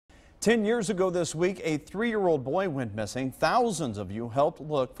10 years ago this week, a 3-year-old boy went missing. Thousands of you helped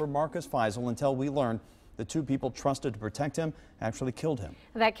look for Marcus Fiesel until we learned the 2 people trusted to protect him actually killed him.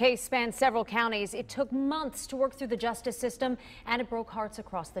 That case spans several counties. It took months to work through the justice system, and it broke hearts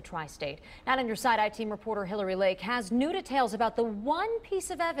across the Tri-State. Now, on your side, I-Team reporter Hillary Lake has new details about the one piece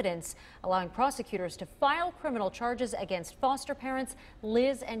of evidence allowing prosecutors to file criminal charges against foster parents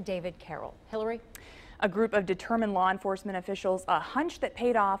Liz and David Carroll. Hillary? A group of determined law enforcement officials, a hunch that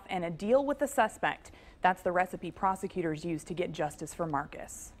paid off, and a deal with the suspect. That's the recipe prosecutors used to get justice for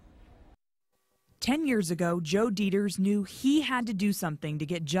Marcus. 10 years ago, Joe Dieters knew he had to do something to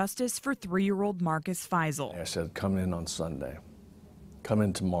get justice for 3-year-old Marcus Fiesel. I said, come in on Sunday. Come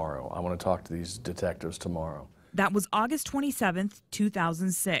in tomorrow. I want to talk to these detectives tomorrow. That was August 27th,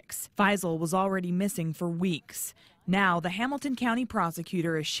 2006. Fiesel was already missing for weeks. Now, the Hamilton County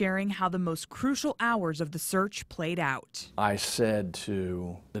prosecutor is sharing how the most crucial hours of the search played out. I said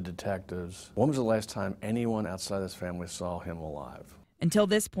to the detectives, when was the last time anyone outside this family saw him alive? Until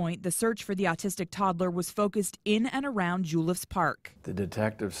this point, the search for the autistic toddler was focused in and around Juliff's Park. The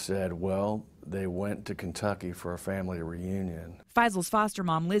detective said, well, they went to Kentucky for a family reunion. Fiesel's foster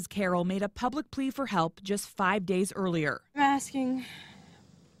mom, Liz Carroll, made a public plea for help just 5 days earlier. I'm asking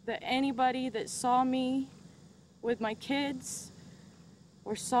that anybody that saw me with my kids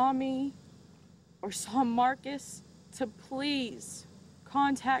or saw me or saw Marcus to please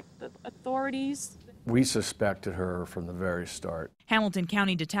contact the authorities. We suspected her from the very start. Hamilton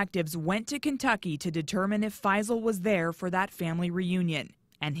County detectives went to Kentucky to determine if Fiesel was there for that family reunion,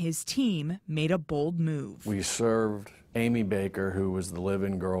 and his team made a bold move. We served Amy Baker, who was the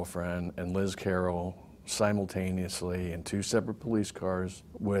live-in girlfriend, and Liz Carroll simultaneously in 2 separate police cars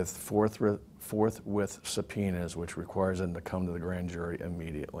with forthwith subpoenas, which requires them to come to the grand jury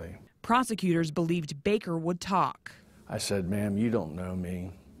immediately. Prosecutors believed Baker would talk. I said, ma'am, you don't know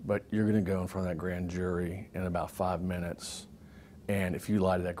me, but you're going to go in front of that grand jury in about 5 minutes. And if you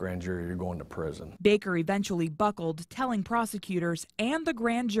lie to that grand jury, you're going to prison. Baker eventually buckled, telling prosecutors and the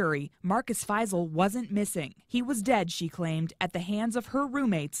grand jury Marcus Fiesel wasn't missing. He was dead, she claimed, at the hands of her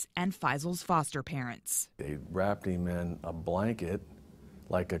roommates and Fiesel's foster parents. They wrapped him in a blanket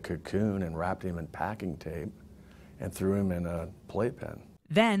like a cocoon and wrapped him in packing tape and threw him in a playpen.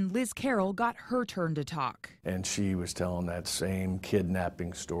 Then Liz Carroll got her turn to talk. And she was telling that same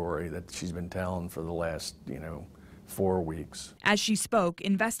kidnapping story that she's been telling for the last, 4 weeks. As she spoke,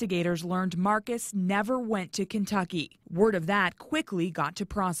 investigators learned Marcus never went to Kentucky. Word of that quickly got to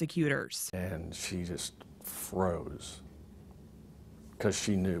prosecutors. And she just froze because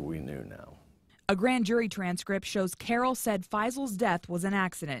she knew we knew now. A grand jury transcript shows Carroll said Fiesel's death was an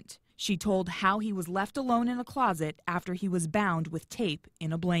accident. She told how he was left alone in a closet after he was bound with tape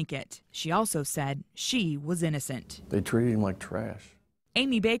in a blanket. She also said she was innocent. They treated him like trash.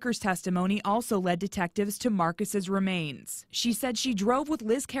 Amy Baker's testimony also led detectives to Marcus's remains. She said she drove with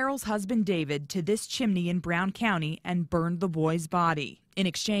Liz Carroll's husband David to this chimney in Brown County and burned the boy's body. In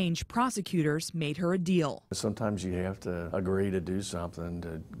exchange, prosecutors made her a deal. Sometimes you have to agree to do something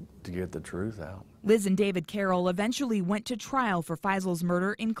to get the truth out. Liz and David Carroll eventually went to trial for Fiesel's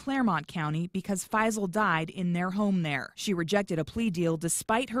murder in Claremont County because Fiesel died in their home there. She rejected a plea deal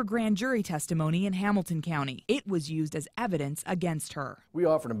despite her grand jury testimony in Hamilton County. It was used as evidence against her. We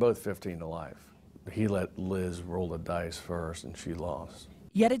offered them both 15 to life. He let Liz roll the dice first and she lost.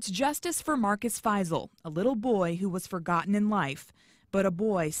 Yet it's justice for Marcus Fiesel, a little boy who was forgotten in life, but a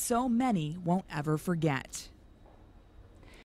boy so many won't ever forget.